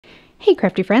Hey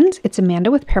crafty friends, it's Amanda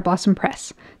with Pear Blossom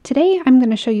Press. Today I'm going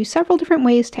to show you several different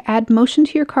ways to add motion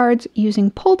to your cards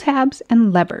using pull tabs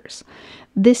and levers.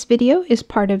 This video is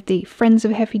part of the Friends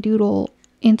of Heffy Doodle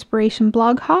inspiration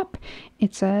blog hop.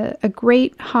 It's a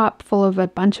great hop full of a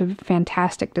bunch of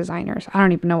fantastic designers. I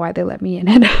don't even know why they let me in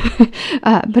it,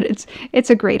 but it's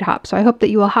a great hop. So I hope that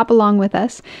you will hop along with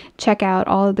us, check out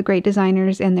all of the great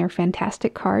designers and their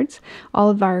fantastic cards.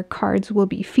 All of our cards will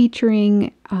be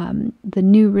featuring the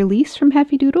new release from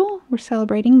Heffy Doodle. We're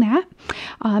celebrating that.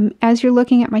 As you're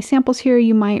looking at my samples here,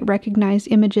 you might recognize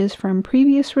images from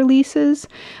previous releases.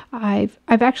 I've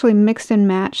actually mixed and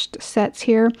matched sets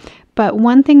here. But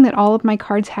one thing that all of my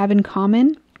cards have in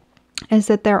common is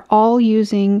that they're all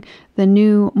using the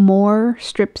new More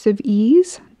Strips of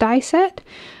Ease die set.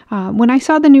 When I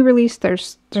saw the new release,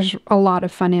 there's a lot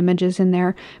of fun images in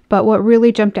there, but what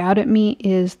really jumped out at me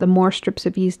is the More Strips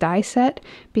of Ease die set,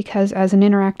 because as an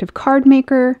interactive card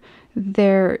maker,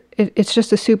 it's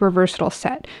just a super versatile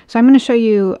set. So I'm going to show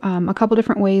you a couple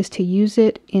different ways to use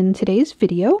it in today's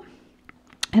video.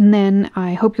 And then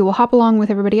I hope you will hop along with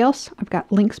everybody else. I've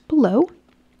got links below.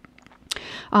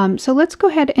 So let's go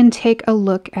ahead and take a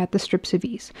look at the Strips of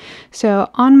Ease. So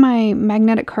on my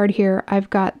magnetic card here, I've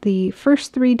got the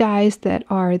first three dies that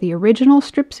are the original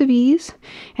Strips of Ease.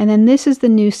 And then this is the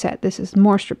new set. This is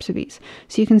More Strips of Ease.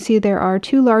 So you can see there are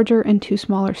two larger and two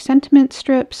smaller sentiment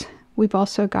strips. We've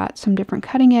also got some different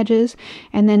cutting edges.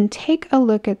 And then take a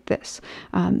look at this.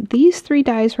 These three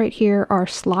dies right here are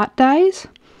slot dies.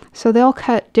 So they'll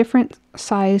cut different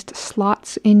sized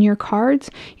slots in your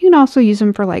cards. You can also use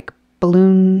them for like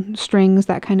balloon strings,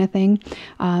 that kind of thing.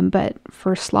 But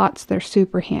for slots, they're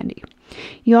super handy.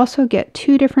 You also get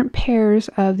two different pairs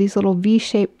of these little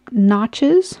V-shaped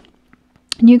notches.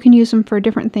 And you can use them for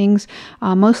different things.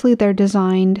 Mostly they're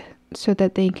designed so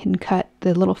that they can cut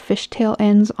the little fishtail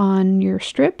ends on your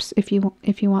strips if you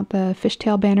want the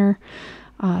fishtail banner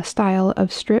style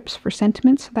of strips for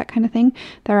sentiments, that kind of thing.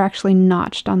 They're actually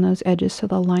notched on those edges so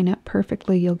they'll line up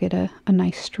perfectly. You'll get a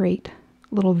nice straight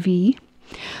little V.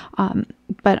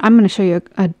 But I'm going to show you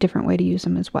a different way to use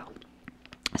them as well.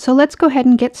 So let's go ahead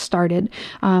and get started.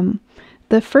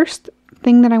 The first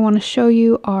thing that I want to show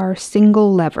you are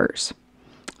single levers.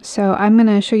 So I'm going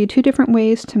to show you two different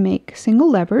ways to make single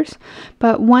levers.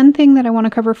 But one thing that I want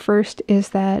to cover first is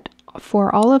that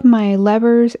for all of my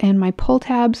levers and my pull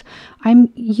tabs, I'm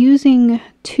using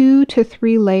 2 to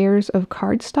 3 layers of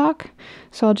cardstock.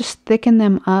 So I'll just thicken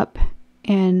them up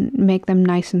and make them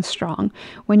nice and strong.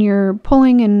 When you're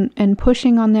pulling and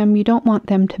pushing on them, you don't want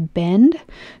them to bend.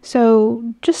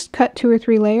 So just cut 2 or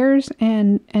 3 layers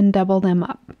and double them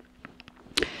up.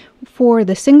 For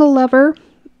the single lever,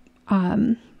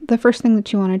 the first thing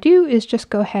that you want to do is just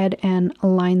go ahead and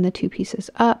align the two pieces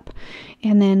up,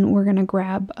 and then we're going to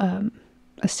grab a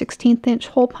 1/16 inch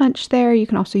hole punch there. You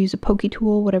can also use a pokey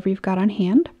tool, whatever you've got on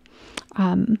hand.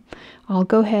 I'll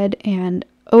go ahead and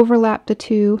overlap the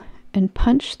two and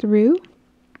punch through,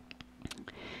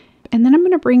 and then I'm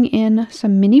going to bring in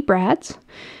some mini brads.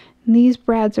 And these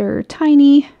brads are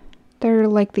tiny. They're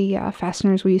like the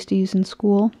fasteners we used to use in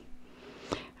school.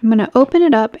 I'm going to open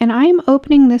it up, and I'm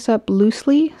opening this up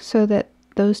loosely so that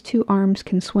those two arms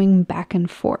can swing back and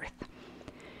forth.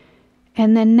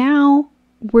 And then now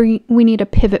we need a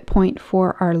pivot point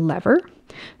for our lever.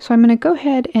 So I'm going to go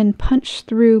ahead and punch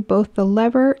through both the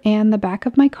lever and the back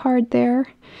of my card there,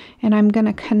 and I'm going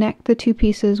to connect the two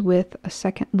pieces with a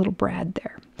second little brad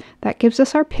there. That gives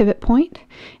us our pivot point.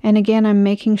 And again, I'm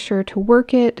making sure to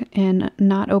work it and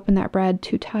not open that brad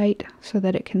too tight so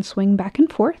that it can swing back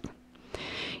and forth.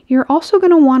 You're also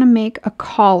going to want to make a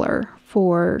collar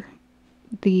for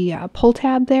the pull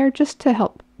tab there, just to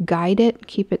help guide it,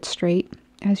 keep it straight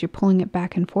as you're pulling it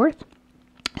back and forth.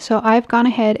 So I've gone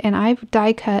ahead and I've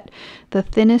die cut the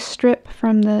thinnest strip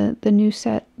from the new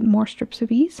set, More Strips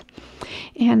of Ease.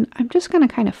 And I'm just going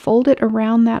to kind of fold it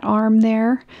around that arm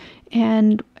there.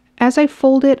 And as I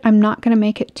fold it, I'm not going to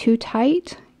make it too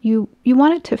tight. You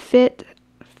want it to fit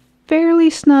fairly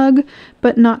snug,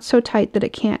 but not so tight that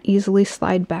it can't easily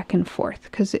slide back and forth,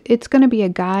 because it's going to be a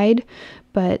guide,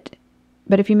 but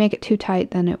if you make it too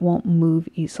tight, then it won't move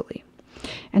easily.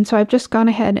 And so I've just gone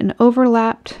ahead and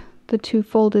overlapped the two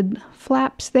folded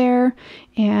flaps there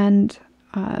and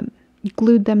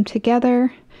glued them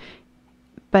together.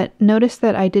 But notice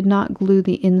that I did not glue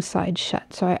the inside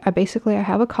shut. So I basically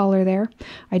have a collar there.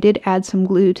 I did add some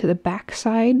glue to the back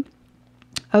side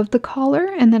of the collar,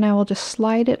 and then I will just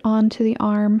slide it onto the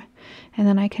arm, and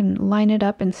then I can line it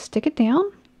up and stick it down.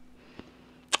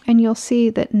 And you'll see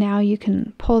that now you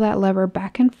can pull that lever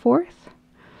back and forth,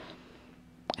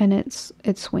 and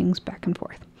it swings back and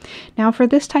forth. Now for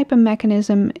this type of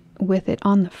mechanism, with it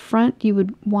on the front, you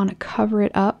would want to cover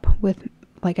it up with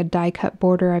like a die cut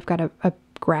border. I've got a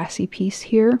grassy piece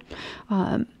here.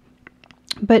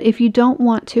 But if you don't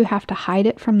want to have to hide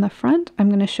it from the front, I'm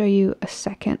going to show you a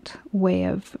second way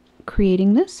of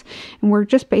creating this. And we're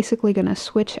just basically going to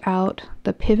switch out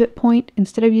the pivot point.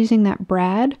 Instead of using that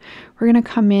brad, we're going to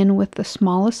come in with the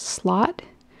smallest slot,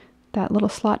 that little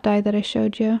slot die that I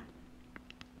showed you.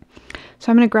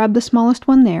 So I'm going to grab the smallest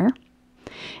one there.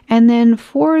 And then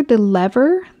for the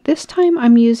lever, this time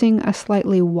I'm using a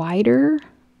slightly wider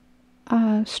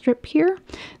strip here.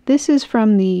 This is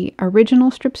from the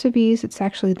original strips of ease. It's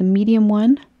actually the medium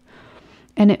one,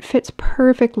 and it fits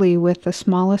perfectly with the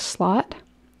smallest slot.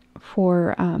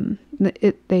 For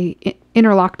they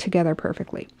interlock together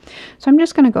perfectly. So I'm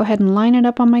just going to go ahead and line it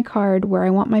up on my card where I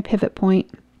want my pivot point,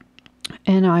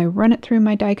 and I run it through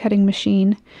my die cutting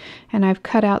machine, and I've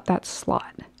cut out that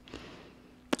slot.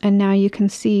 And now you can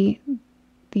see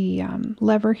the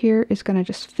lever here is going to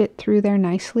just fit through there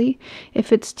nicely.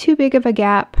 If it's too big of a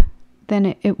gap,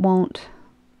 then it won't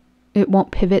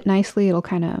pivot nicely. It'll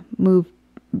kind of move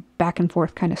back and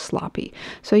forth kind of sloppy.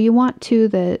 So you want two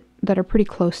that are pretty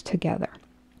close together.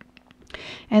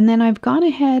 And then I've gone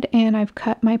ahead and I've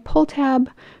cut my pull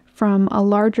tab from a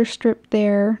larger strip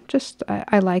there. Just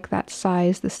I like that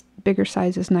size. This bigger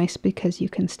size is nice because you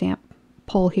can stamp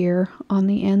pull here on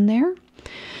the end there.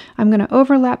 I'm going to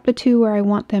overlap the two where I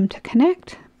want them to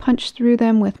connect, punch through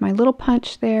them with my little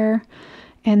punch there,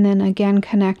 and then again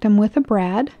connect them with a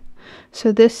brad.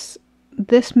 So this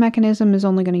mechanism is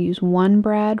only going to use one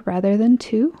brad rather than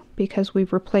two because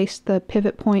we've replaced the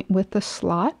pivot point with the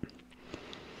slot.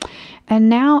 And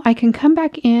now I can come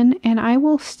back in and I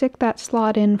will stick that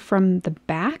slot in from the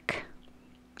back,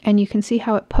 and you can see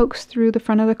how it pokes through the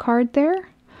front of the card there.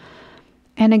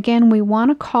 And again, we want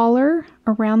a collar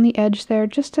around the edge there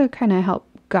just to kind of help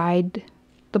guide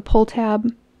the pull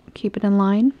tab, keep it in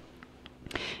line.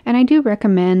 And I do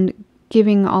recommend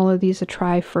giving all of these a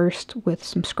try first with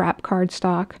some scrap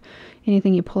cardstock,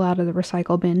 anything you pull out of the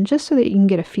recycle bin, just so that you can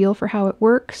get a feel for how it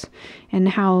works and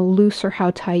how loose or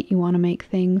how tight you want to make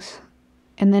things.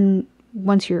 And then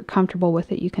once you're comfortable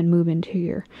with it, you can move into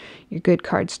your good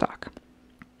cardstock.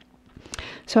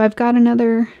 So I've got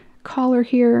another collar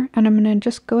here, and I'm going to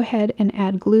just go ahead and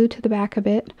add glue to the back of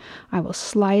it. I will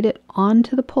slide it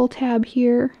onto the pull tab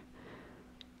here,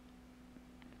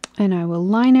 and I will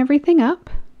line everything up,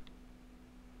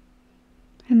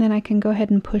 and then I can go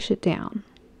ahead and push it down.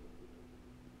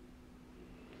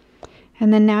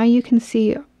 And then now you can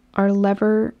see our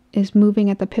lever is moving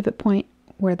at the pivot point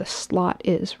where the slot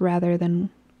is, rather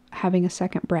than having a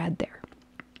second brad there.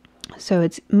 So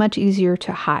it's much easier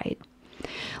to hide.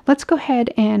 Let's go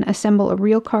ahead and assemble a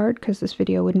real card, because this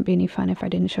video wouldn't be any fun if I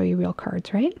didn't show you real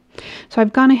cards, right? So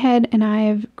I've gone ahead and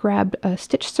I've grabbed a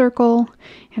stitch circle,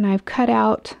 and I've cut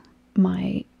out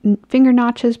my finger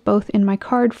notches both in my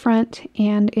card front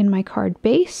and in my card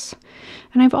base.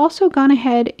 And I've also gone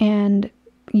ahead and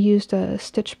used a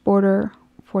stitch border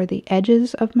for the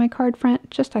edges of my card front.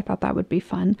 Just I thought that would be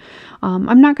fun.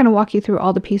 I'm not going to walk you through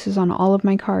all the pieces on all of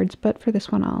my cards, but for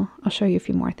this one I'll show you a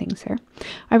few more things here.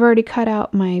 I've already cut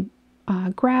out my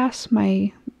grass,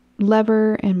 my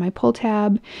lever, and my pull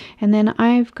tab, and then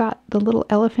I've got the little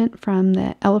elephant from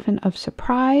the Elephant of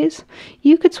Surprise.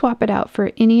 You could swap it out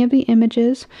for any of the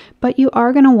images, but you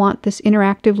are going to want this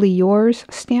Interactively Yours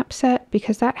stamp set,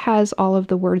 because that has all of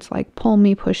the words like pull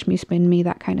me, push me, spin me,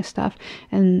 that kind of stuff,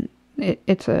 and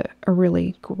it's a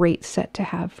really great set to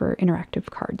have for interactive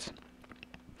cards.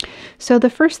 So the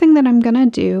first thing that I'm going to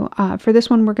do, for this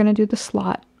one we're going to do the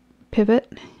slot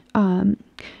pivot. And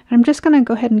I'm just going to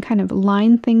go ahead and kind of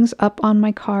line things up on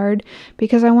my card,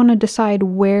 because I want to decide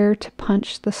where to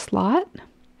punch the slot.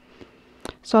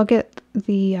 So I'll get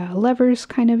the levers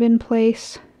kind of in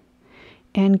place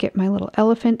and get my little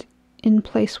elephant in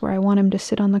place where I want him to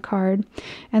sit on the card.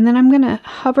 And then I'm going to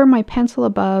hover my pencil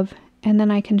above, and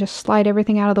then I can just slide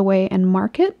everything out of the way and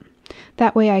mark it.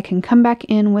 That way I can come back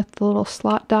in with the little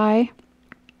slot die,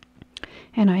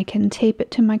 and I can tape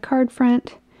it to my card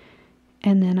front,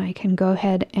 and then I can go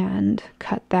ahead and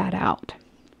cut that out.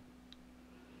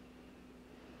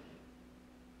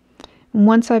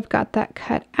 Once I've got that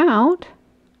cut out,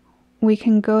 we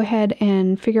can go ahead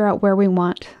and figure out where we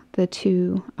want the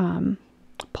two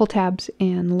pull tabs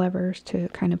and levers to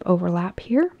kind of overlap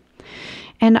here.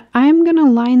 And I'm going to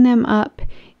line them up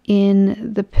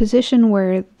in the position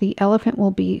where the elephant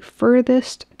will be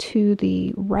furthest to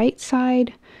the right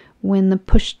side when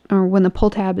the pull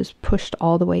tab is pushed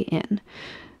all the way in.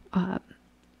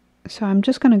 So I'm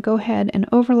just going to go ahead and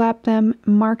overlap them,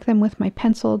 mark them with my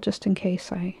pencil just in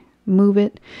case I move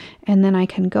it, and then I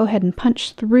can go ahead and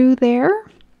punch through there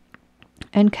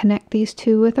and connect these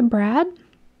two with a brad.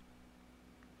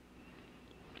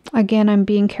 Again, I'm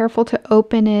being careful to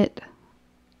open it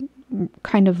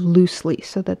kind of loosely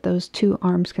so that those two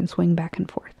arms can swing back and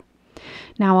forth.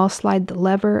 Now I'll slide the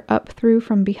lever up through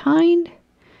from behind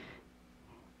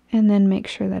and then make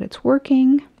sure that it's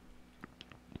working.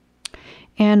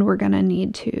 And we're going to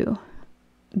need to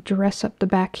dress up the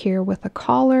back here with a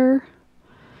collar.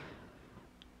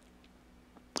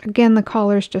 Again, the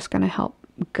collar is just going to help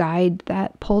guide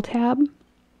that pull tab.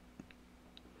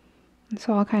 And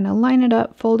so I'll kind of line it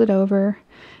up, fold it over,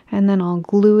 and then I'll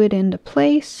glue it into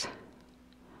place.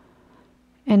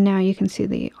 And now you can see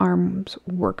the arms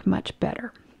work much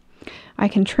better. I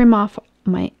can trim off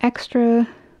my extra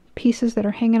pieces that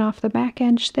are hanging off the back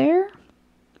edge there.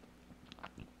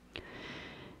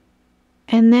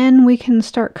 And then we can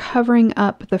start covering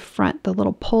up the front, the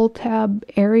little pull tab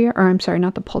area, or I'm sorry,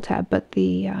 not the pull tab, but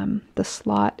the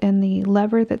slot and the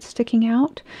lever that's sticking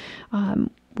out.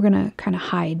 We're going to kind of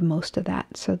hide most of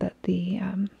that so that the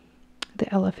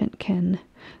elephant can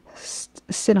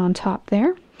sit on top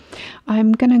there.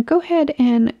 I'm going to go ahead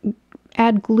and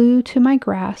add glue to my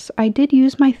grass. I did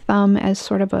use my thumb as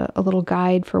sort of a little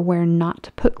guide for where not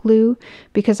to put glue,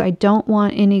 because I don't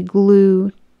want any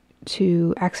glue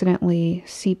to accidentally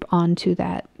seep onto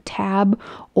that tab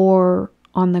or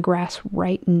on the grass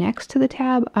right next to the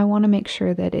tab. I want to make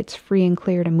sure that it's free and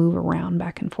clear to move around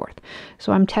back and forth.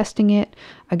 So I'm testing it.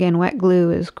 Again, wet glue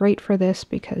is great for this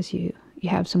because you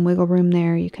have some wiggle room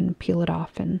there. You can peel it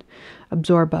off and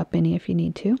absorb up any if you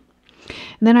need to. And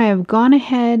then I have gone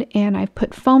ahead and I've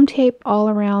put foam tape all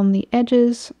around the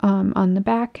edges on the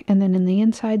back, and then in the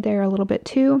inside there a little bit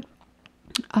too.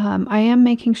 I am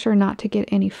making sure not to get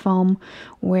any foam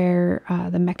where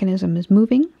the mechanism is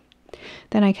moving.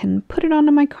 Then I can put it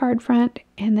onto my card front,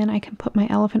 and then I can put my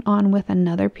elephant on with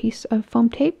another piece of foam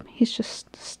tape. He's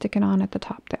just sticking on at the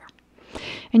top there.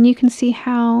 And you can see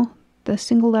how the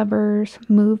single levers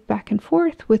move back and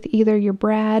forth with either your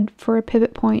brad for a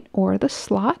pivot point or the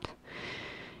slot.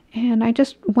 And I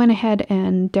just went ahead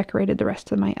and decorated the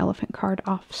rest of my elephant card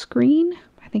off screen.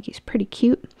 I think he's pretty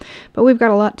cute, but we've got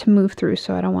a lot to move through,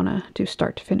 so I don't want to do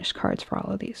start to finish cards for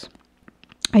all of these.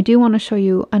 I do want to show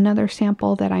you another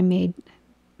sample that I made.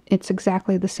 It's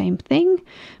exactly the same thing,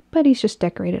 but he's just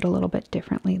decorated a little bit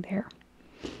differently there.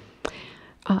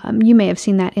 You may have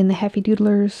seen that in the Heffy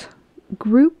Doodlers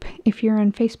group. If you're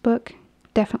on Facebook,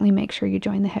 definitely make sure you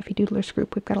join the Heffy Doodlers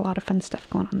group. We've got a lot of fun stuff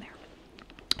going on there.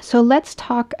 So let's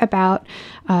talk about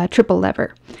triple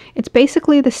lever. It's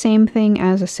basically the same thing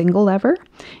as a single lever,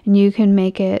 and you can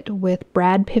make it with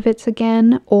brad pivots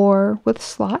again or with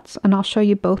slots, and I'll show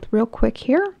you both real quick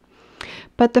here.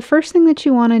 But the first thing that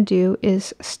you want to do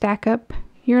is stack up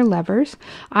your levers.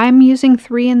 I'm using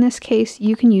 3 in this case.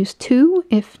 You can use 2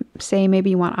 if, say,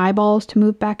 maybe you want eyeballs to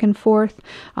move back and forth.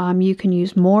 You can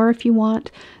use more if you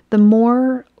want. The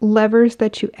more levers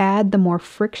that you add, the more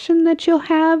friction that you'll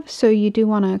have, so you do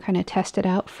want to kind of test it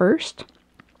out first.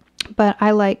 But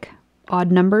I like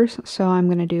odd numbers, so I'm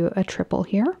going to do a triple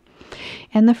here.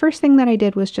 And the first thing that I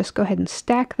did was just go ahead and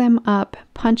stack them up,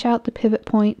 punch out the pivot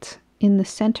points in the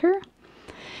center,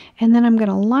 and then I'm going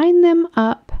to line them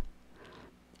up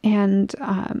and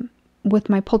with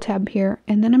my pull tab here,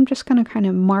 and then I'm just going to kind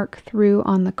of mark through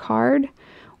on the card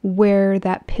where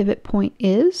that pivot point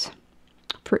is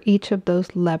for each of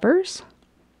those levers.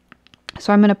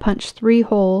 So I'm going to punch 3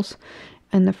 holes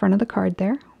in the front of the card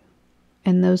there,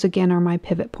 and those again are my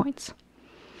pivot points.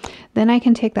 Then I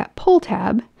can take that pull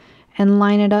tab and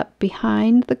line it up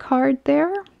behind the card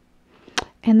there,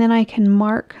 and then I can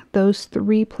mark those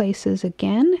 3 places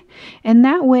again, and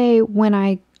that way when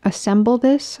I assemble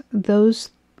this,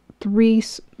 those three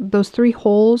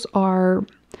holes are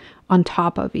on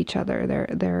top of each other.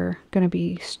 They're going to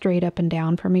be straight up and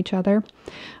down from each other.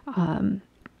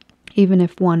 Even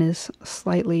if one is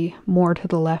slightly more to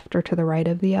the left or to the right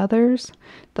of the others,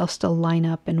 they'll still line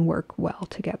up and work well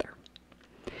together.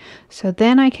 So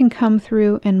then I can come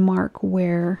through and mark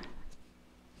where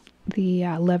the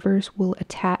levers will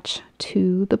attach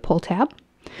to the pull tab.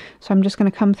 So I'm just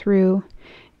going to come through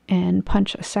and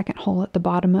punch a second hole at the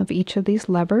bottom of each of these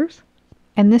levers.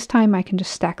 And this time I can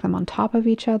just stack them on top of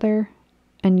each other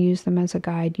and use them as a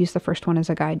guide. Use the first one as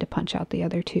a guide to punch out the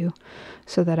other 2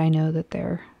 so that I know that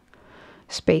they're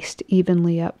spaced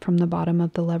evenly up from the bottom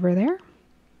of the lever there.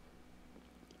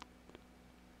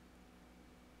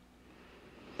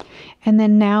 And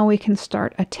then now we can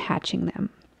start attaching them.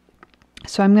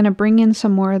 So I'm going to bring in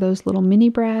some more of those little mini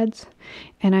brads,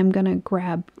 and I'm going to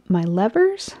grab my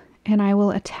levers and I will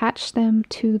attach them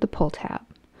to the pull tab.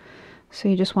 So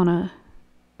you just want to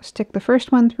stick the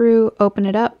first one through, open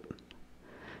it up,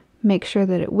 make sure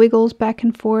that it wiggles back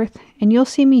and forth, and you'll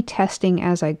see me testing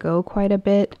as I go quite a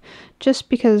bit, just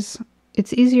because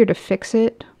it's easier to fix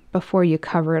it before you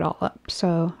cover it all up.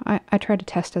 So I try to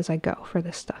test as I go for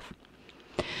this stuff.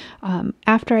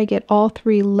 After I get all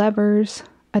 3 levers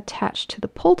attached to the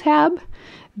pull tab,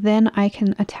 then I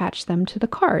can attach them to the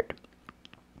card.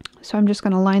 So I'm just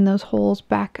going to line those holes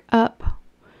back up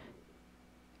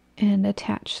and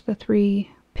attach the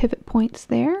 3 pivot points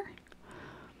there.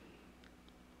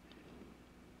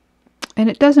 And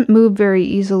it doesn't move very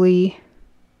easily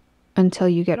until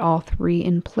you get all 3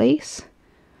 in place.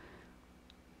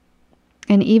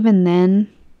 And even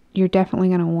then, you're definitely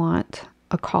going to want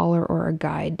a collar or a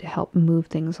guide to help move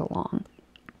things along.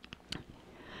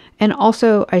 And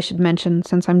also, I should mention,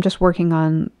 since I'm just working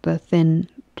on the thin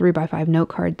 3x5 note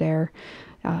card there,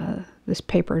 this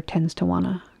paper tends to want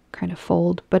to kind of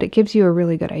fold, but it gives you a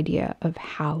really good idea of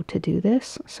how to do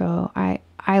this. So I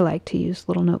like to use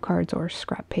little note cards or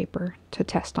scrap paper to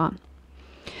test on.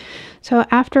 So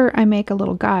after I make a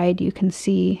little guide, you can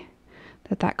see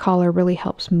that that collar really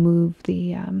helps move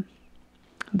the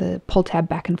pull tab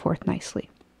back and forth nicely.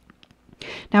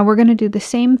 Now we're going to do the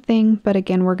same thing, but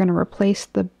again, we're going to replace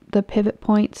the pivot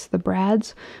points, the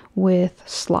brads, with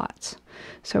slots.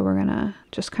 So we're going to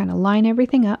just kind of line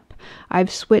everything up.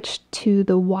 I've switched to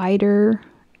the wider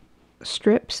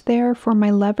strips there for my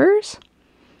levers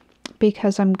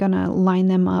because I'm going to line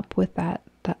them up with that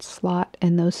slot,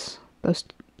 and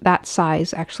that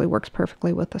size actually works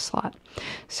perfectly with the slot.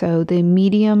 So the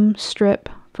medium strip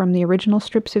from the original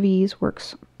Strips of Ease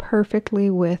works perfectly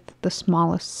with the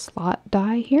smallest slot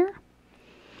die here.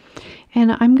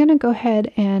 And I'm going to go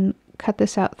ahead and cut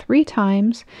this out 3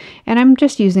 times, and I'm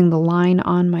just using the line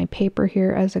on my paper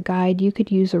here as a guide. You could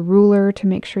use a ruler to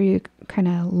make sure you kind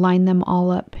of line them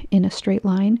all up in a straight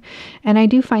line. And I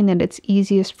do find that it's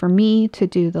easiest for me to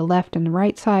do the left and the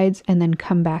right sides and then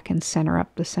come back and center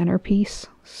up the centerpiece,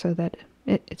 so that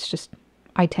it's just,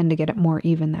 I tend to get it more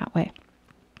even that way.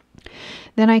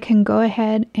 Then I can go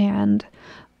ahead and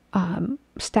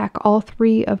stack all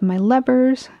 3 of my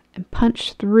levers and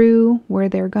punch through where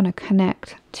they're going to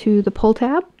connect to the pull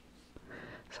tab.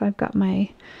 So I've got my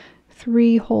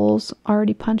 3 holes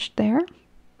already punched there.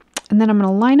 And then I'm going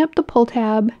to line up the pull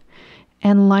tab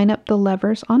and line up the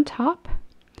levers on top.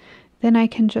 Then I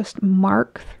can just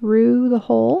mark through the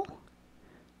hole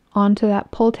onto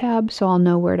that pull tab, so I'll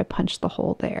know where to punch the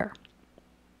hole there.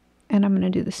 And I'm going to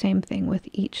do the same thing with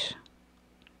each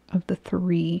of the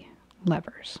 3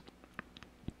 levers.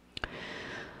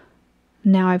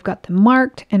 Now I've got them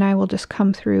marked, and I will just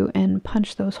come through and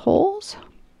punch those holes.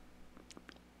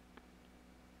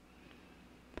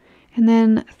 And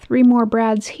then 3 more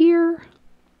brads here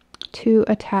to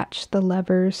attach the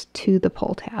levers to the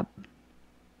pull tab.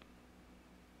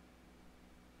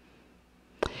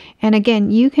 And again,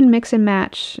 you can mix and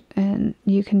match, and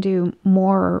you can do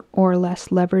more or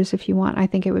less levers if you want. I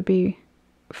think it would be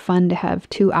fun to have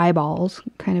 2 eyeballs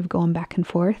kind of going back and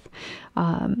forth,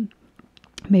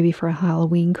 maybe for a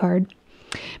Halloween card.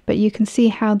 But you can see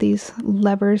how these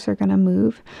levers are going to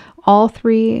move. All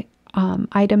 3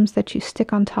 items that you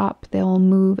stick on top, they'll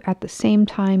move at the same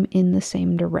time in the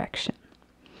same direction.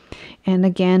 And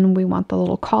again, we want the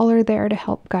little collar there to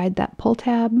help guide that pull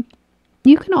tab.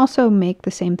 You can also make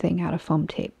the same thing out of foam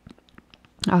tape.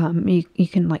 You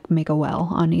can like make a well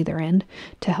on either end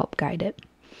to help guide it.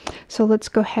 So let's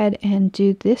go ahead and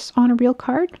do this on a real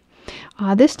card.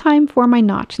 This time for my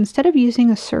notch, instead of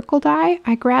using a circle die,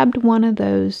 I grabbed one of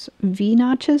those V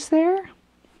notches there.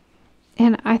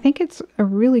 And I think it's a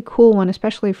really cool one,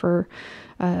 especially for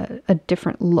a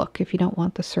different look if you don't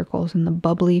want the circles and the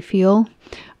bubbly feel.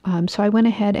 So I went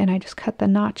ahead and I just cut the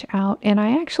notch out, and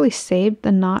I actually saved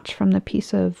the notch from the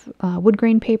piece of wood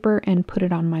grain paper and put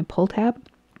it on my pull tab.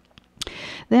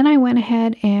 Then I went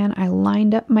ahead and I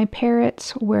lined up my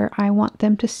parrots where I want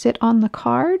them to sit on the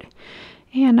card.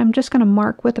 And I'm just going to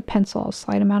mark with a pencil. I'll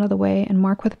slide them out of the way and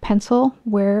mark with a pencil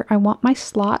where I want my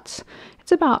slots.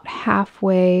 It's about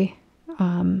halfway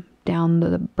down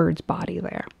the bird's body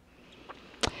there.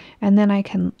 And then I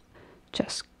can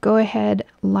just go ahead,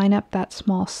 line up that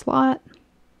small slot,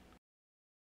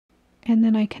 and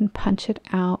then I can punch it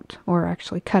out, or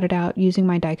actually cut it out using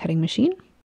my die cutting machine.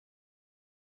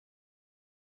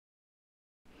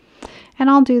 And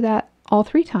I'll do that all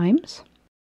 3 times.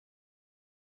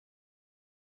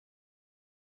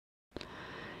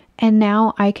 And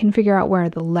now I can figure out where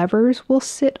the levers will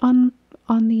sit on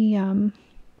the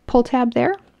pull tab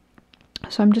there.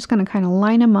 So I'm just going to kind of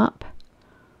line them up.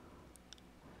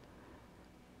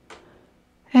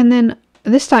 And then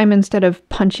This time, instead of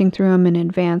punching through them in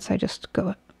advance, I just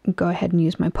go ahead and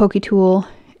use my pokey tool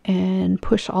and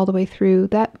push all the way through.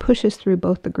 That pushes through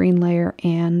both the green layer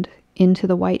and into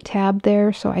the white tab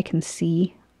there, so I can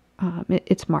see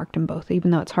it's marked in both.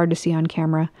 Even though it's hard to see on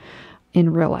camera,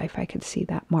 in real life I could see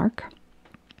that mark.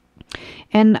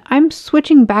 And I'm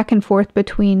switching back and forth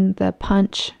between the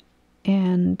punch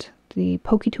and the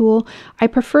pokey tool. I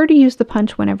prefer to use the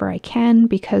punch whenever I can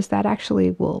because that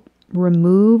actually will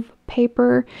remove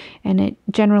paper, and it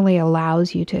generally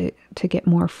allows you to get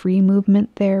more free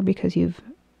movement there because you've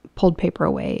pulled paper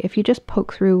away. If you just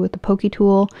poke through with the pokey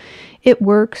tool, it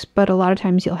works, but a lot of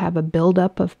times you'll have a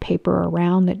buildup of paper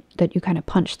around that you kind of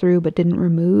punch through but didn't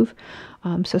remove.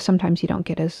 So sometimes you don't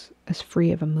get as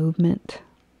free of a movement.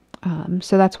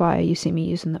 So that's why you see me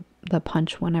using the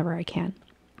punch whenever I can.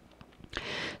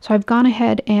 So I've gone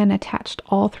ahead and attached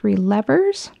all 3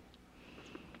 levers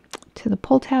to the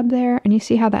pull tab there, and you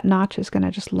see how that notch is going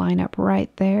to just line up right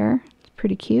there. It's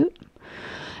pretty cute.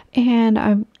 And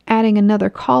I'm adding another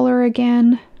collar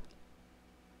again,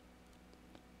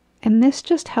 and this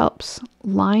just helps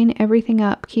line everything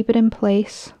up, keep it in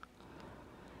place,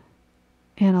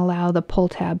 and allow the pull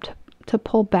tab to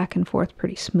pull back and forth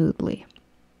pretty smoothly.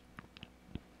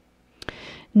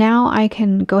 Now I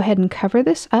can go ahead and cover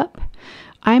this up.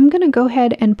 I'm going to go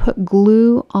ahead and put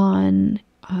glue on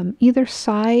either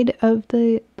side of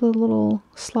the little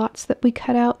slots that we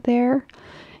cut out there,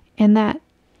 and that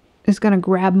is going to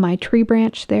grab my tree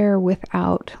branch there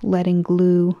without letting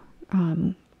glue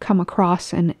come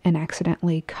across and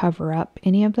accidentally cover up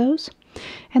any of those.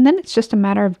 And then it's just a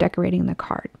matter of decorating the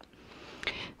card.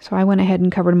 So I went ahead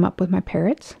and covered them up with my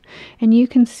parrots, and you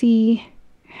can see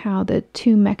how the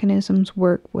 2 mechanisms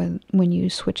work when you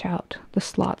switch out the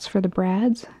slots for the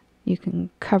brads. You can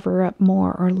cover up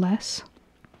more or less.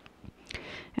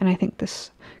 And I think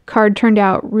this card turned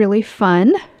out really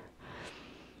fun.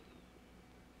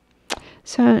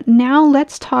 So now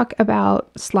let's talk about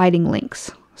sliding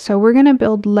links. So we're going to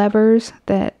build levers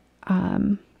that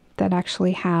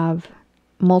actually have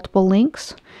multiple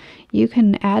links. You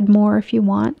can add more if you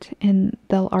want, and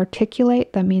they'll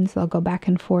articulate. That means they'll go back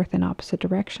and forth in opposite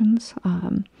directions.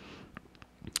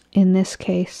 In this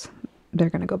case, they're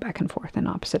going to go back and forth in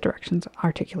opposite directions.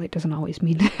 Articulate doesn't always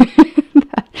mean that.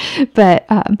 But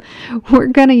we're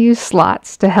going to use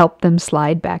slots to help them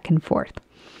slide back and forth.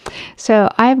 So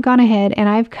I've gone ahead and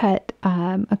I've cut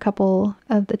a couple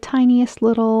of the tiniest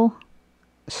little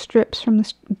strips from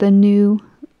the new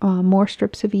More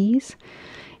Strips of Ease.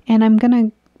 And I'm going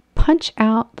to punch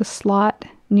out the slot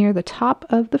near the top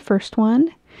of the first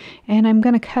one. And I'm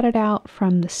going to cut it out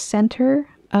from the center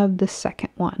of the second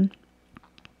one.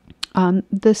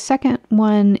 The second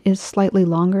one is slightly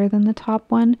longer than the top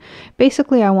one.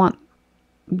 Basically, I want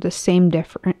the same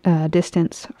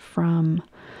distance from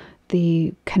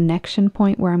the connection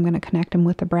point where I'm going to connect them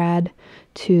with the brad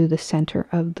to the center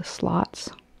of the slots.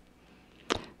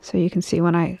 So you can see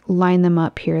when I line them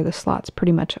up here, the slots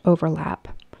pretty much overlap.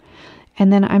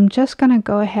 And then I'm just going to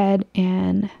go ahead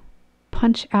and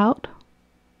punch out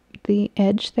the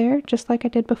edge there, just like I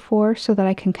did before, so that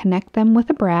I can connect them with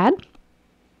a brad.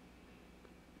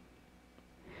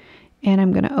 And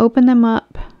I'm going to open them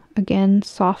up again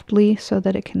softly so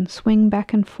that it can swing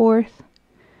back and forth.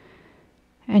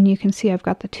 And you can see I've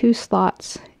got the 2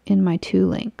 slots in my 2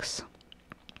 links.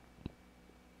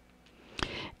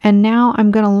 And now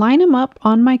I'm going to line them up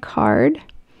on my card,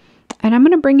 and I'm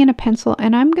going to bring in a pencil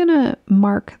and I'm going to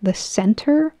mark the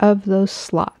center of those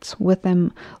slots with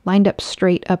them lined up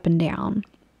straight up and down.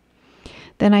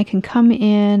 Then I can come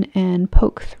in and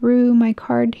poke through my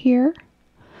card here.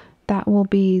 That will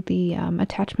be the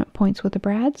attachment points with the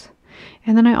brads.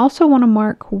 And then I also want to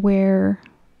mark where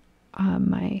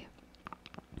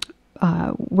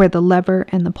where the lever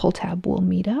and the pull tab will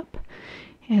meet up.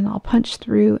 And I'll punch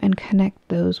through and connect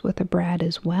those with a brad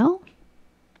as well.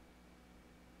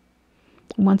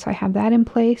 Once I have that in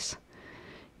place,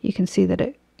 you can see that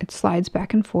it slides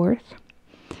back and forth.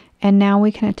 And now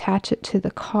we can attach it to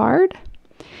the card.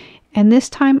 And this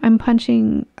time I'm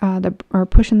pushing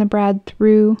the brad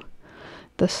through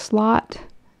the slot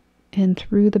and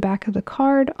through the back of the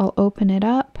card. I'll open it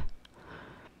up.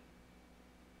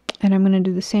 And I'm going to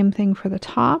do the same thing for the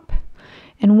top.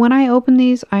 And when I open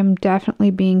these, I'm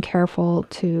definitely being careful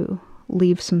to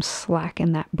leave some slack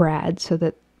in that brad so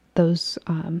that those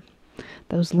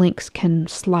links can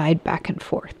slide back and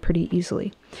forth pretty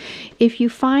easily. If you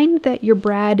find that your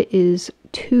brad is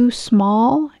too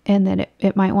small and that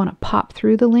it might want to pop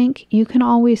through the link, you can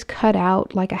always cut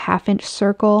out like a 1/2 inch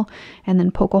circle and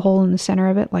then poke a hole in the center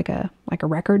of it like a like a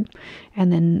record,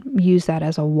 and then use that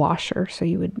as a washer. So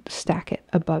you would stack it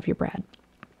above your brad.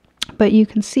 But you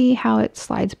can see how it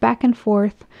slides back and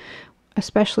forth,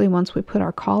 especially once we put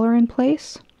our collar in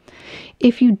place.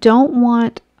 If you don't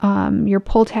want your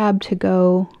pull tab to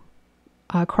go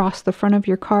across the front of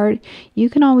your card, you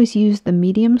can always use the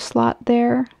medium slot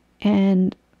there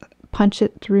and punch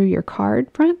it through your card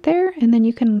front there, and then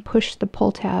you can push the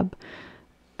pull tab,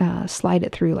 slide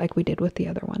it through like we did with the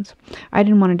other ones. I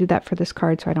didn't want to do that for this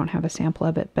card, so I don't have a sample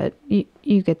of it, but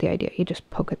you get the idea. You just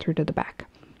poke it through to the back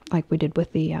like we did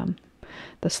with the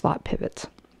slot pivots.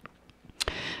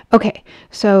 Okay,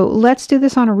 so let's do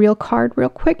this on a real card real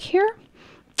quick here.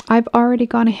 I've already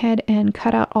gone ahead and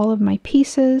cut out all of my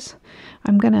pieces.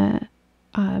 I'm gonna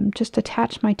just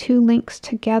attach my two links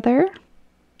together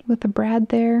with the brad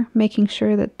there, making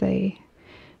sure that they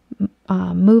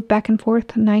move back and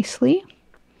forth nicely.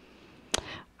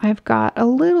 I've got a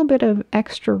little bit of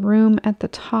extra room at the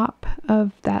top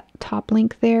of that top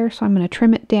link there, so I'm going to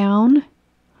trim it down.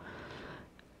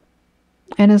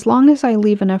 And as long as I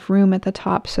leave enough room at the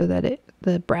top so that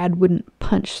the brad wouldn't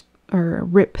punch or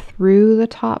rip through the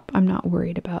top, I'm not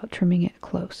worried about trimming it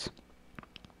close.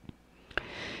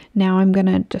 Now I'm going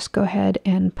to just go ahead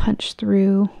and punch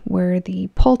through where the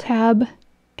pull tab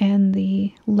and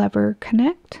the lever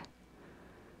connect.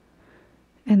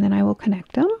 And then I will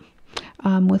connect them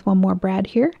with one more brad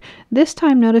here. This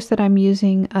time notice that I'm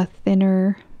using a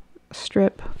thinner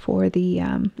strip for the,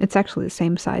 it's actually the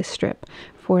same size strip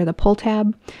for the pull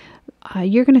tab.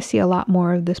 You're going to see a lot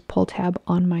more of this pull tab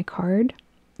on my card,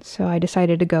 so I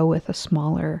decided to go with a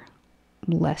smaller,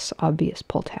 less obvious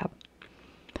pull tab.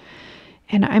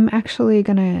 And I'm actually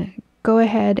going to go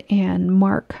ahead and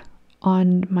mark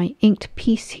on my inked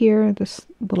piece here. This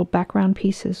little background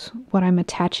piece is what I'm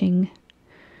attaching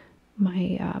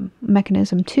my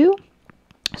mechanism to.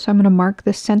 So I'm going to mark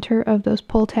the center of those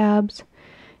pull tabs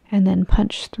and then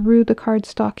punch through the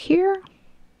cardstock here.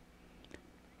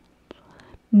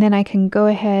 And then I can go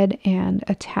ahead and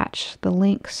attach the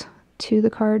links to the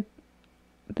card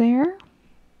there.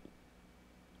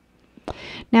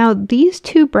 Now these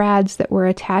two brads that we're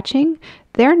attaching,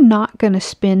 they're not going to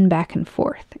spin back and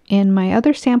forth. In my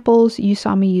other samples, you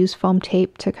saw me use foam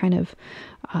tape to kind of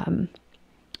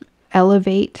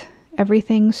elevate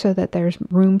everything so that there's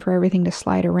room for everything to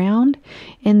slide around.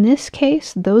 In this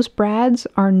case, those brads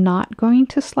are not going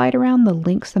to slide around. The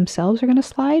links themselves are going to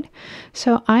slide.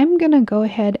 So I'm going to go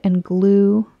ahead and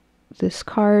glue this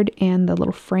card and the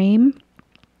little frame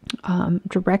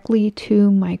directly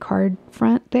to my card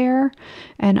front there,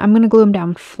 and I'm going to glue them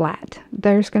down flat.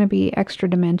 There's going to be extra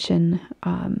dimension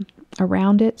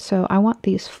around it, so I want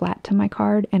these flat to my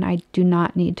card, and I do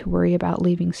not need to worry about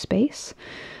leaving space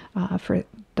for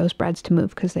those brads to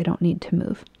move, because they don't need to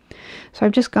move. So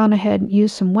I've just gone ahead and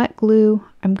used some wet glue.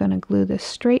 I'm going to glue this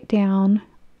straight down.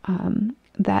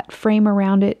 That frame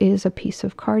around it is a piece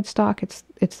of cardstock.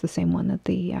 It's the same one that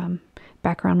the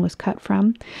background was cut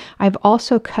from. I've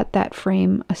also cut that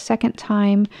frame a second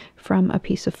time from a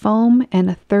piece of foam and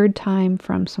a third time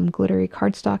from some glittery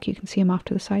cardstock. You can see them off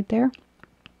to the side there.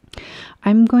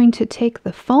 I'm going to take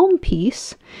the foam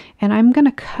piece and I'm going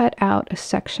to cut out a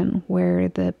section where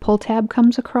the pull tab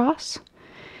comes across,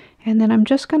 and then I'm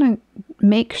just going to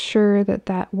make sure that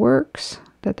that works,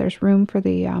 that there's room for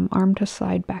the arm to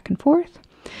slide back and forth,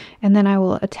 and then I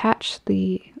will attach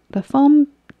the foam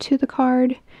to the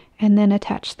card and then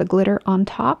attach the glitter on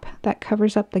top that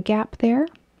covers up the gap there.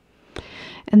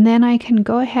 And then I can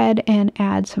go ahead and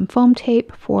add some foam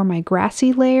tape for my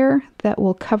grassy layer that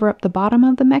will cover up the bottom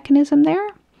of the mechanism there.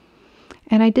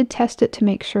 And I did test it to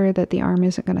make sure that the arm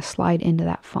isn't going to slide into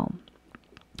that foam.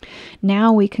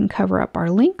 Now we can cover up our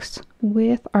links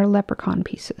with our leprechaun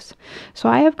pieces. So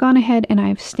I have gone ahead and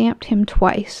I've stamped him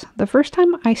twice. The first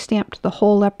time I stamped the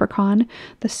whole leprechaun.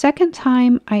 The second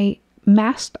time I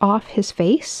masked off his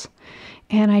face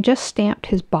and I just stamped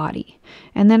his body,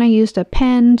 and then I used a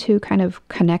pen to kind of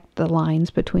connect the lines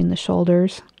between the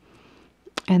shoulders,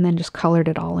 and then just colored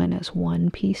it all in as one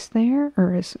piece there,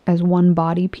 or as one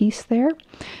body piece there,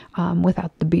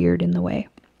 without the beard in the way.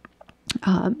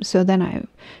 So then I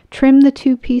trimmed the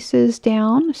two pieces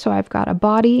down, so I've got a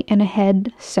body and a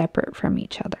head separate from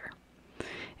each other.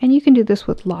 And you can do this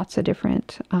with lots of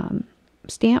different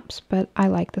stamps, but I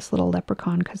like this little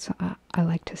leprechaun because I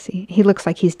like to see, he looks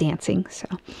like he's dancing, so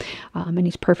and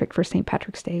he's perfect for St.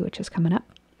 Patrick's Day, which is coming up.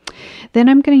 Then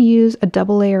I'm going to use a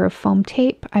double layer of foam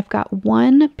tape. I've got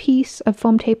one piece of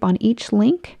foam tape on each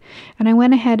link, and I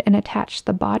went ahead and attached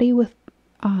the body with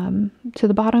to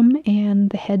the bottom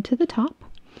and the head to the top.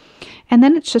 And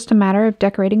then it's just a matter of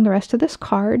decorating the rest of this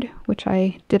card, which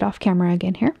I did off camera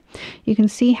again here. You can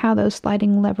see how those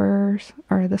sliding levers,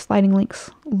 or the sliding links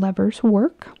levers,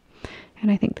 work. And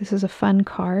I think this is a fun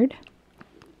card.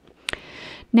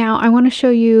 Now I want to show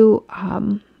you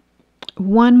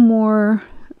one more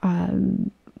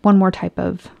type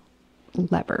of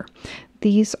lever.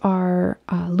 These are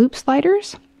loop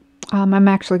sliders. I'm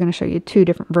actually going to show you two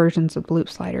different versions of loop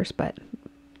sliders, but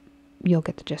you'll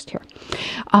get the gist here.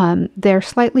 They're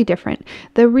slightly different.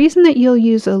 The reason that you'll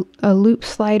use a loop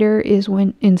slider is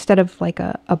when, instead of like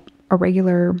a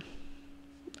regular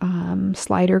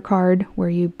slider card where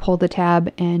you pull the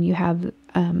tab and you have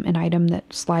an item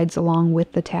that slides along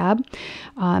with the tab,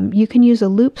 you can use a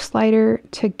loop slider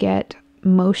to get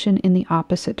motion in the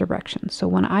opposite direction. So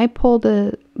when I pull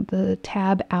the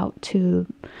tab out to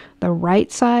the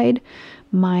right side,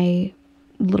 my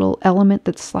little element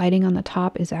that's sliding on the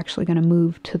top is actually going to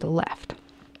move to the left.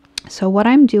 So what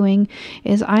I'm doing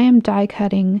is I am die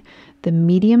cutting the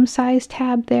medium size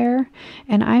tab there,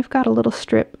 and I've got a little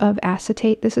strip of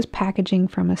acetate. This is packaging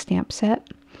from a stamp set,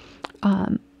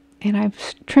 and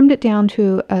I've trimmed it down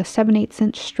to a 7/8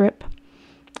 inch strip,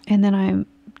 and then I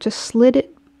just slid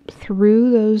it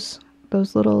through those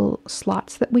little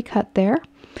slots that we cut there,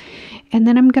 and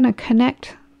then I'm going to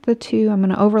connect the two. I'm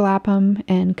going to overlap them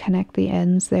and connect the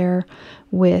ends there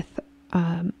with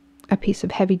a piece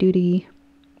of heavy duty,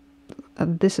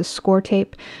 this is score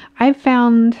tape. I've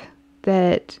found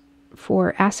that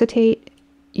for acetate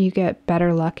you get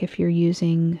better luck if you're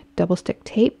using double stick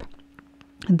tape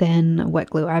than wet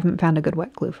glue. I haven't found a good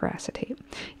wet glue for acetate.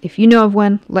 If you know of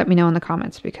one, let me know in the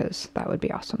comments, because that would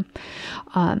be awesome.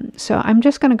 So I'm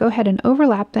just going to go ahead and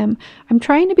overlap them. I'm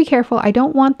trying to be careful. I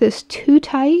don't want this too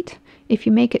tight. If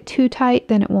you make it too tight,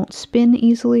 then it won't spin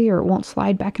easily, or it won't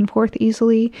slide back and forth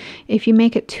easily. If you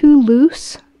make it too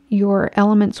loose, your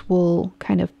elements will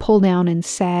kind of pull down and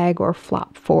sag or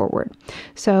flop forward.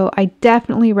 So I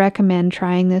definitely recommend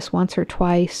trying this once or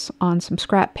twice on some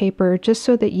scrap paper, just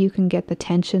so that you can get the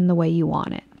tension the way you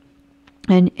want it.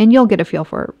 And you'll get a feel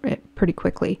for it pretty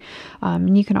quickly.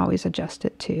 And you can always adjust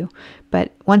it too.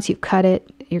 But once you cut it,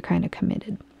 you're kind of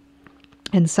committed.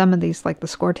 And some of these, like the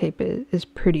score tape, is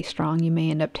pretty strong. You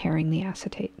may end up tearing the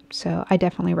acetate. So I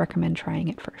definitely recommend trying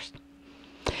it first.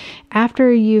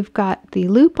 After you've got the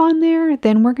loop on there,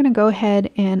 then we're going to go ahead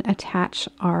and attach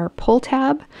our pull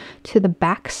tab to the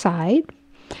back side.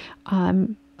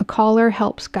 A collar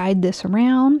helps guide this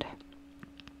around.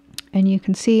 And you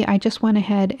can see I just went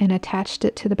ahead and attached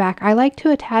it to the back. I like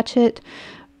to attach it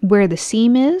where the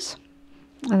seam is.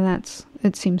 And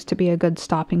it seems to be a good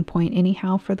stopping point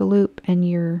anyhow for the loop, and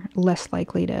you're less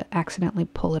likely to accidentally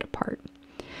pull it apart.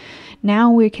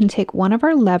 Now we can take one of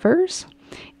our levers,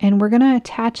 and we're going to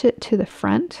attach it to the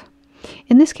front.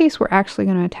 In this case, we're actually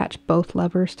going to attach both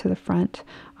levers to the front.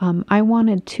 I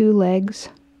wanted two legs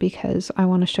because I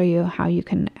want to show you how you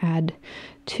can add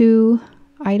two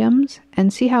items,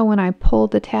 and see how when I pull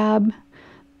the tab,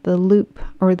 the loop,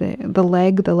 or the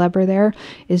leg, the lever there,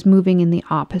 is moving in the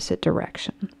opposite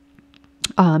direction.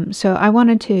 So I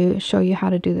wanted to show you how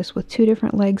to do this with two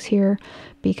different legs here,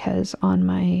 because on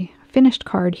my finished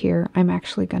card here, I'm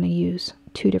actually going to use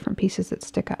two different pieces that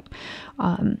stick up.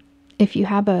 If you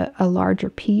have a larger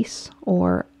piece,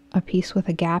 or a piece with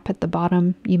a gap at the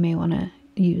bottom, you may want to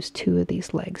use two of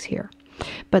these legs here.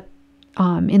 But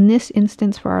in this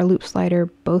instance, for our loop slider,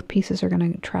 both pieces are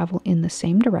going to travel in the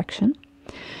same direction.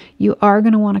 You are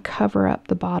going to want to cover up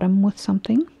the bottom with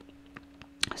something.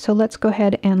 So let's go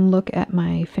ahead and look at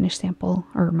my finished sample,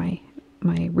 or my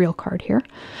real card here.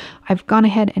 I've gone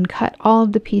ahead and cut all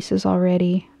of the pieces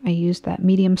already. I used that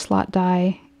medium slot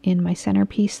die in my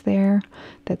centerpiece there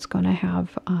that's going to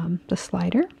have the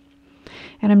slider.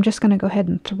 And I'm just going to go ahead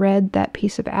and thread that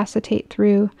piece of acetate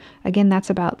through. Again, that's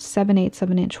about 7/8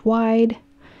 of an inch wide.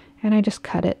 And I just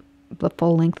cut it the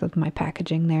full length of my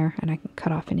packaging there, and I can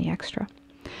cut off any extra.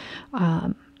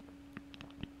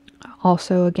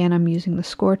 Also, again, I'm using the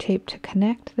score tape to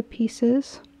connect the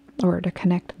pieces, or to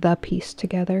connect the piece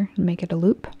together and make it a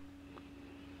loop.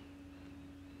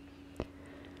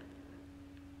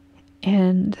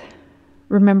 And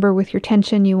remember, with your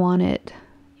tension, you want it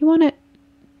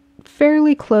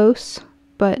fairly close,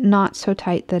 but not so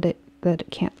tight that it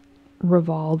can't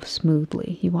revolve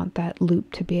smoothly. You want that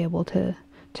loop to be able to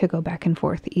go back and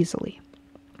forth easily.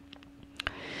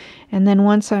 And then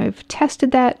once I've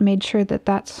tested that, made sure that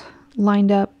that's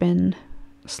lined up and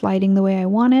sliding the way I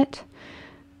want it,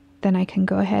 then I can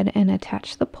go ahead and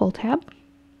attach the pull tab.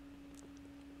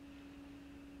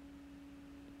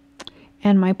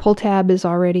 And my pull tab is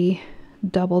already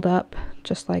doubled up,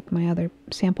 just like my other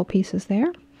sample pieces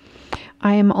there.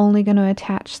 I am only going to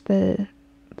attach the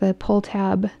pull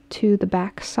tab to the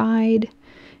back side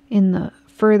in the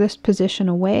furthest position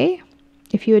away.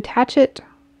 If you attach it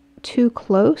too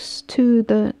close to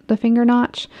the finger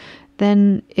notch,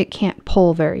 then it can't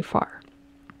pull very far.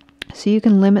 So you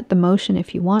can limit the motion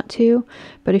if you want to,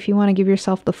 but if you want to give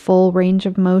yourself the full range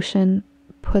of motion,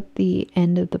 put the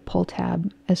end of the pull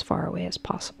tab as far away as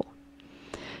possible.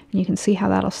 And you can see how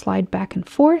that'll slide back and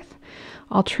forth.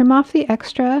 I'll trim off the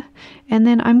extra, and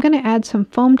then I'm going to add some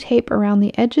foam tape around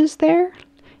the edges there,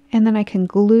 and then I can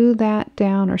glue that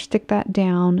down or stick that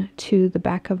down to the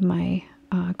back of my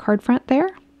card front there.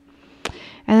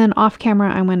 And then off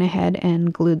camera, I went ahead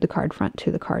and glued the card front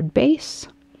to the card base.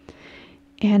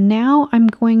 And now I'm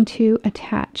going to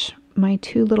attach my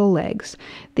two little legs.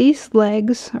 These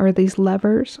legs, or these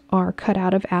levers, are cut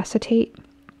out of acetate.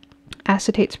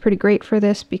 Acetate's pretty great for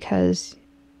this because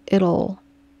it'll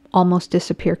almost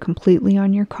disappear completely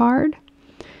on your card.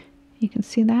 You can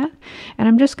see that. And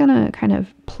I'm just going to kind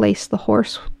of place the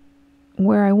horse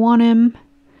where I want him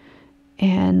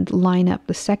and line up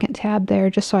the second tab there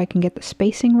just so I can get the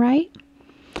spacing right.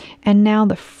 And now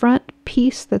the front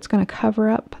piece that's going to cover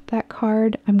up that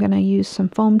card, I'm going to use some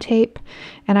foam tape.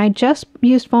 And I just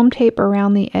used foam tape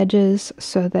around the edges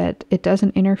so that it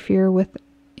doesn't interfere with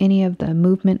any of the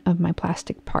movement of my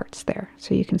plastic parts there.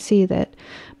 So you can see that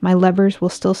my levers will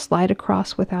still slide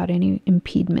across without any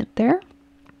impediment there.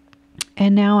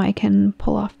 And now I can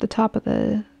pull off the top of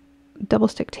the double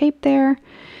stick tape there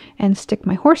and stick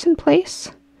my horse in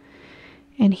place,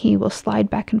 and he will slide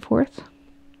back and forth.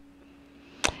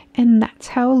 And that's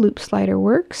how a loop slider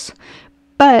works.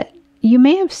 But you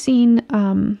may have seen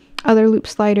other loop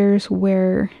sliders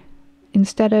where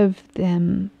instead of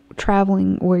them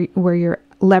traveling where your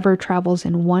lever travels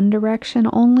in one direction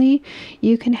only,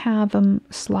 you can have them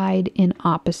slide in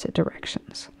opposite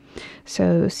directions.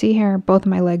 So see here, both of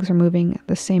my legs are moving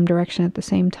the same direction at the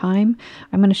same time.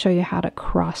 I'm going to show you how to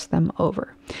cross them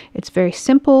over. It's very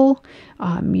simple.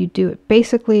 You do it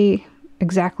basically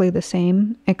exactly the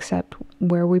same, except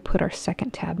where we put our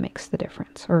second tab makes the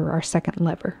difference, or our second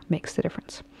lever makes the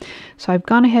difference. So I've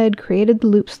gone ahead, created the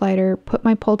loop slider, put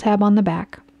my pull tab on the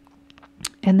back,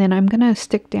 and then I'm going to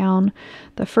stick down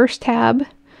the first tab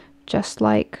just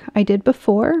like I did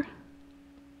before.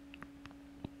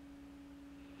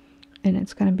 And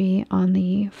it's going to be on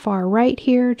the far right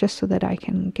here just so that I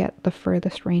can get the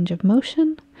furthest range of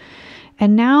motion.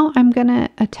 And now I'm going to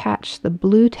attach the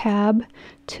blue tab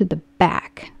to the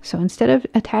back. So instead of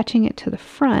attaching it to the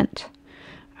front,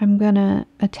 I'm going to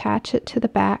attach it to the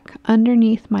back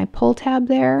underneath my pull tab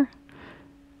there,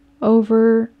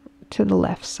 over to the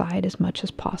left side as much as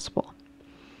possible.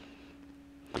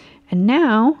 And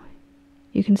now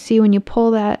you can see when you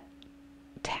pull that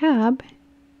tab,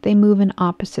 they move in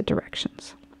opposite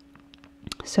directions.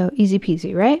 So easy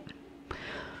peasy, right?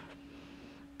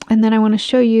 And then I want to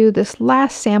show you this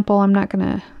last sample. I'm not going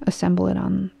to assemble it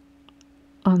on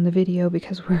the video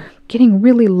because we're getting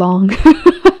really long.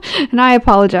 And I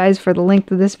apologize for the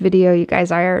length of this video. You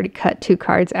guys, I already cut 2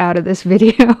 cards out of this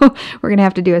video. We're going to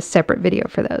have to do a separate video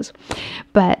for those.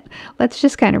 But let's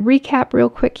just kind of recap real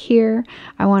quick here.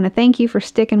 I want to thank you for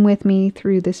sticking with me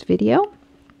through this video.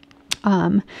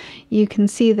 You can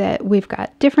see that we've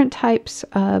got different types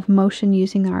of motion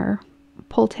using our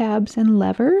pull tabs and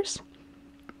levers.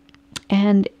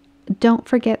 And don't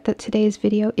forget that today's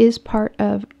video is part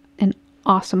of an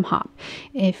awesome hop.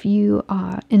 If you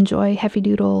enjoy Heffy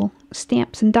Doodle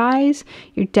stamps and dies,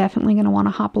 you're definitely going to want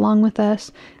to hop along with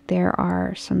us. There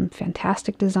are some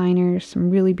fantastic designers, some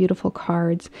really beautiful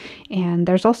cards, and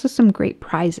there's also some great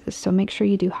prizes. So make sure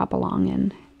you do hop along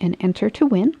and enter to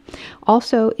win.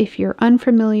 Also, if you're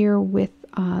unfamiliar with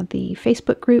the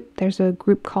Facebook group, there's a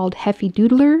group called Heffy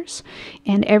Doodlers,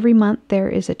 and every month there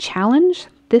is a challenge.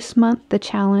 This month the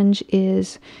challenge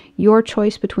is your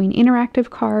choice between interactive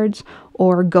cards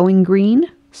or going green.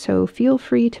 So feel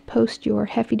free to post your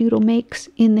Heffy Doodle makes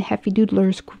in the Heffy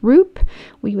Doodlers group.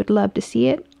 We would love to see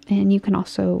it. And you can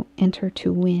also enter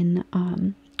to win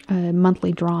a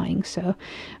monthly drawing. So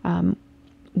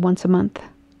once a month,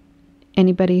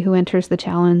 anybody who enters the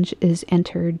challenge is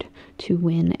entered to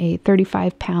win a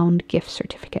 35-pound gift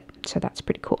certificate. So that's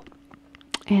pretty cool.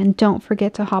 And don't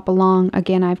forget to hop along.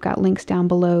 Again, I've got links down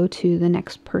below to the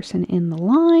next person in the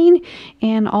line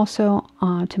and also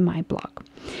to my blog.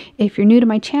 If you're new to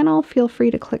my channel, feel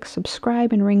free to click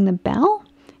subscribe and ring the bell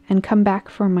and come back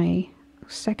for my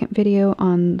second video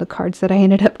on the cards that I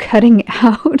ended up cutting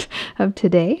out of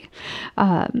today.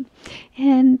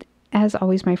 And as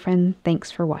always, my friend,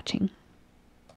 thanks for watching.